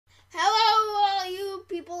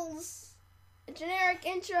guys, a generic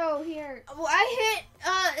intro here. Well, I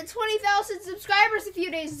hit 20,000 subscribers a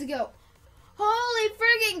few days ago. Holy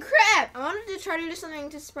friggin' crap! I wanted to try to do something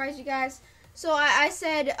to surprise you guys. So I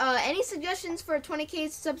said, any suggestions for a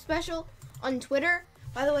 20K sub special on Twitter?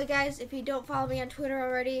 By the way, guys, if you don't follow me on Twitter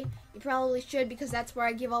already, you probably should, because that's where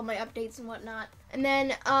I give all my updates and whatnot. And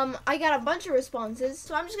then, I got a bunch of responses,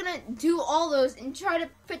 so I'm just gonna do all those and try to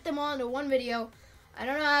fit them all into one video. I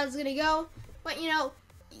don't know how it's gonna go, but you know,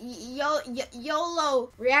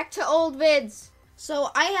 YOLO, react to old vids. So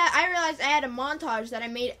I realized I had a montage that I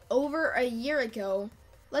made over a year ago.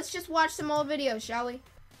 Let's just watch some old videos, shall we?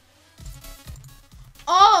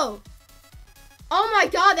 Oh my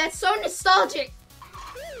god, that's so nostalgic.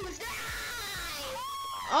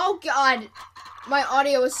 Oh god, my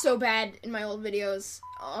audio was so bad in my old videos.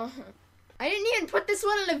 I didn't even put this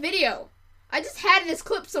one in a video. I just had this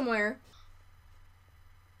clip somewhere.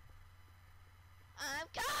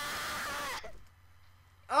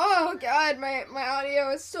 Oh god, my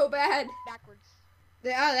audio is so bad. Backwards.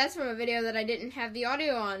 Yeah, that's from a video that I didn't have the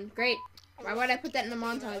audio on. Great. Why would I put that in the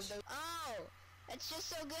montage? Oh, it's just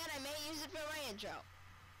so good I may use it for my intro.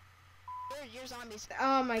 Your zombies.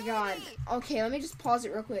 Oh my god. Okay, let me just pause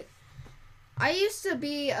it real quick. I used to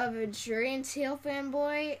be a Venturian Tale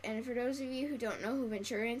fanboy, and for those of you who don't know who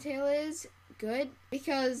Venturian Tale is, good,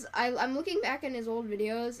 because I'm looking back on his old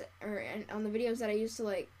videos, and on the videos that I used to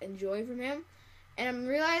like enjoy from him, and I'm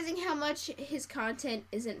realizing how much his content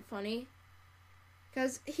isn't funny,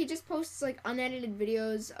 because he just posts like unedited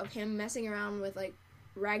videos of him messing around with like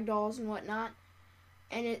ragdolls and whatnot,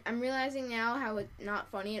 and I'm realizing now how not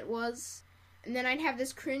funny it was. And then I'd have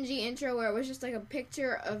this cringy intro where it was just like a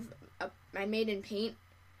picture of I made in Paint,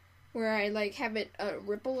 where I like have it a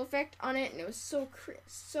ripple effect on it, and it was so cringy.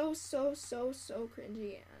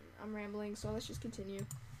 And I'm rambling, so let's just continue.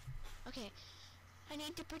 Okay, I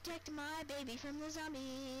need to protect my baby from the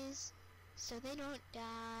zombies, so they don't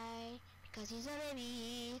die, because he's a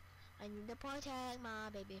baby. I need to protect my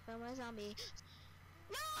baby from a zombie.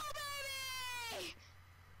 No, baby!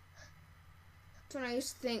 That's when I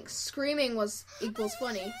used to think screaming equals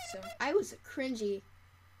funny, so I was a cringy.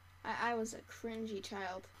 I was a cringy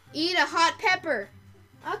child. Eat a hot pepper.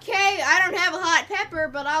 Okay, I don't have a hot pepper,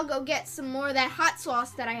 but I'll go get some more of that hot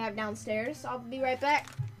sauce that I have downstairs. I'll be right back.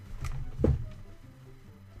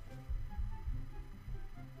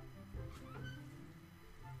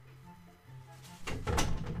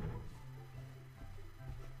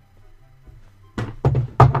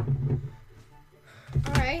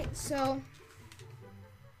 Alright, so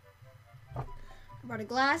I brought a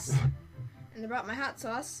glass, and I brought my hot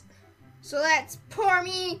sauce. So let's pour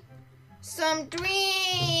me some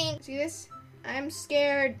drink. See this? I'm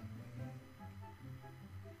scared.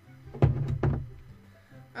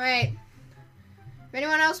 Alright. If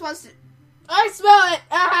anyone else wants to... I smell it!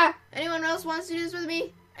 Ah! Anyone else wants to do this with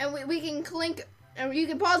me? And we can clink... And you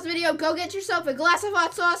can pause the video, go get yourself a glass of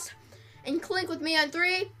hot sauce, and clink with me on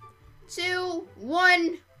 3, 2,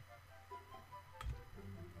 1...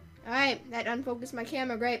 Alright, that unfocused my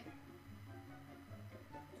camera, great.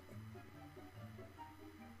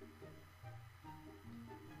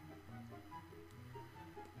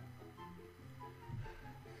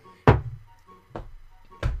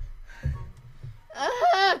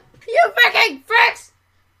 You freaking fricks!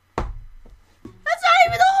 That's not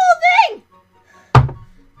even the whole thing!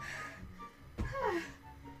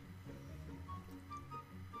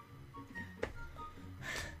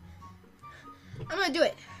 I'm gonna do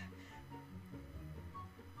it.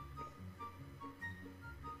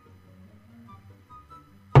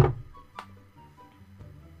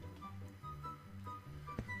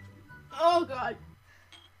 Oh god.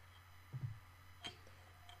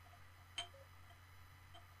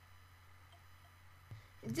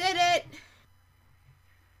 Did it.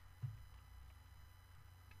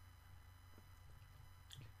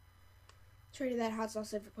 Traded that hot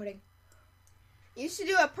sauce in for pudding. Used to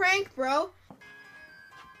do a prank, bro.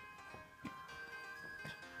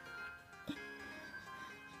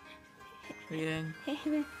 What are you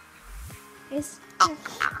doing? It's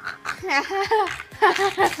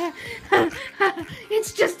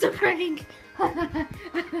it's just a prank.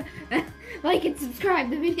 Like and subscribe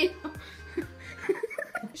the video.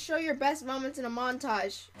 Show your best moments in a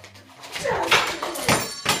montage.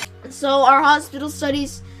 So our hospital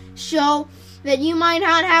studies show that you might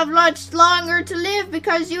not have much longer to live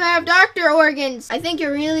because you have doctor organs. I think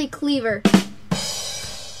you're really clever.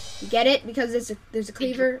 You get it? Because there's a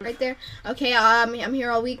cleaver right there. Okay, I'm here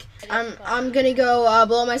all week. I'm gonna go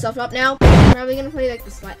blow myself up now. I'm probably gonna play like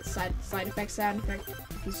the slide effect sound effect.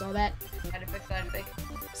 If you saw that. Slide effect.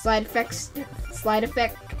 Slide effects. Slide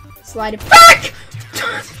effect. Slide it back!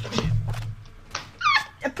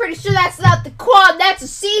 I'm pretty sure that's not the quad, that's a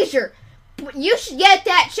seizure. But you should get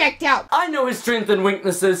that checked out. I know his strengths and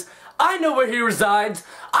weaknesses. I know where he resides.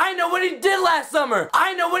 I know what he did last summer.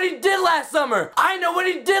 I know what he did last summer. I know what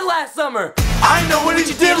he did last summer. I know what he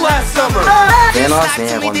did last summer.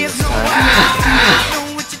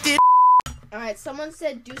 Alright, someone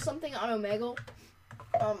said do something on Omegle.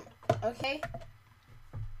 Okay.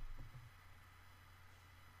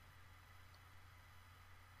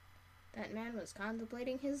 That man was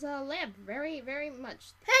contemplating his lab very, very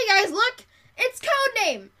much. Hey guys, look! It's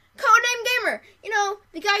Codename! Codename Gamer! You know,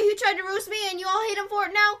 the guy who tried to roast me and you all hate him for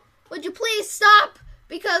it now? Would you please stop?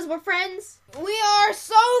 Because we're friends. We are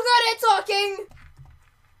so good at talking!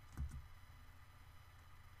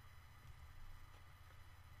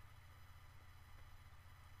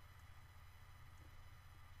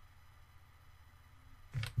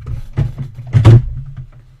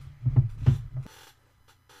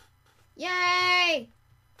 Yay!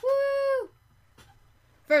 Woo!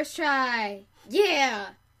 First try! Yeah!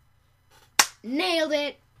 Nailed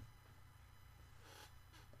it!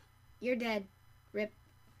 You're dead. Rip.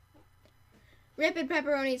 Rip it,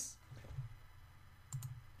 pepperonis.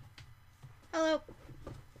 Hello.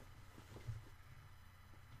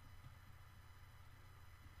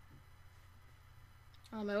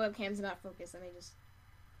 Oh, my webcam's not focused. Let me just...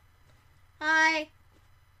 Hi!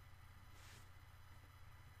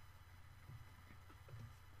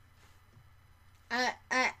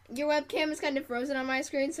 Your webcam is kind of frozen on my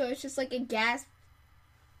screen, so it's just like a gasp.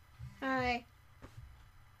 Hi.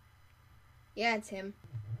 Yeah, it's him.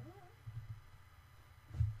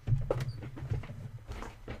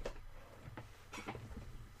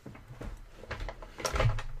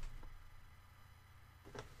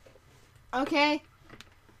 Okay.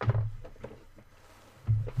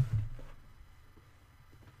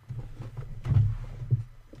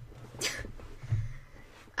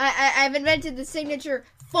 I've invented the signature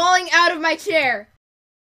falling out of my chair.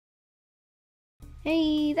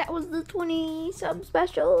 Hey, that was the 20 sub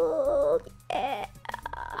special. Yeah.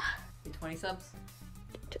 20 subs?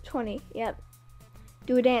 20, yep.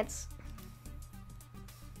 Do a dance.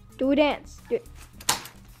 Do a dance. Do it.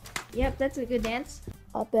 Yep, that's a good dance.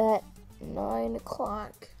 Up at 9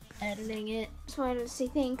 o'clock. Editing it. Just wanted to say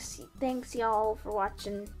thanks y'all for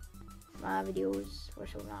watching my videos for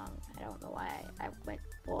so long. I don't know why I went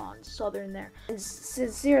full on southern there. As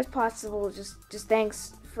sincere as possible, just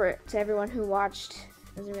thanks to everyone who watched.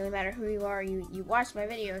 Doesn't really matter who you are, you watched my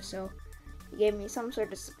video, so you gave me some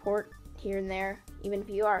sort of support here and there, even if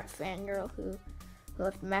you are a fangirl who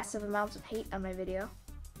left massive amounts of hate on my video.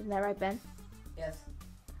 Isn't that right, Ben? Yes.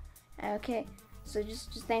 Okay, so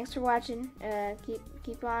just thanks for watching.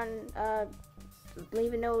 Keep on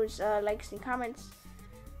leaving those likes and comments,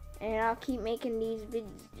 and I'll keep making these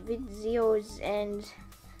videos and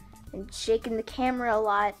shaking the camera a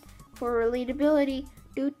lot for relatability.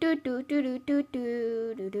 Do do do do do do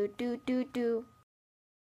do do do do do.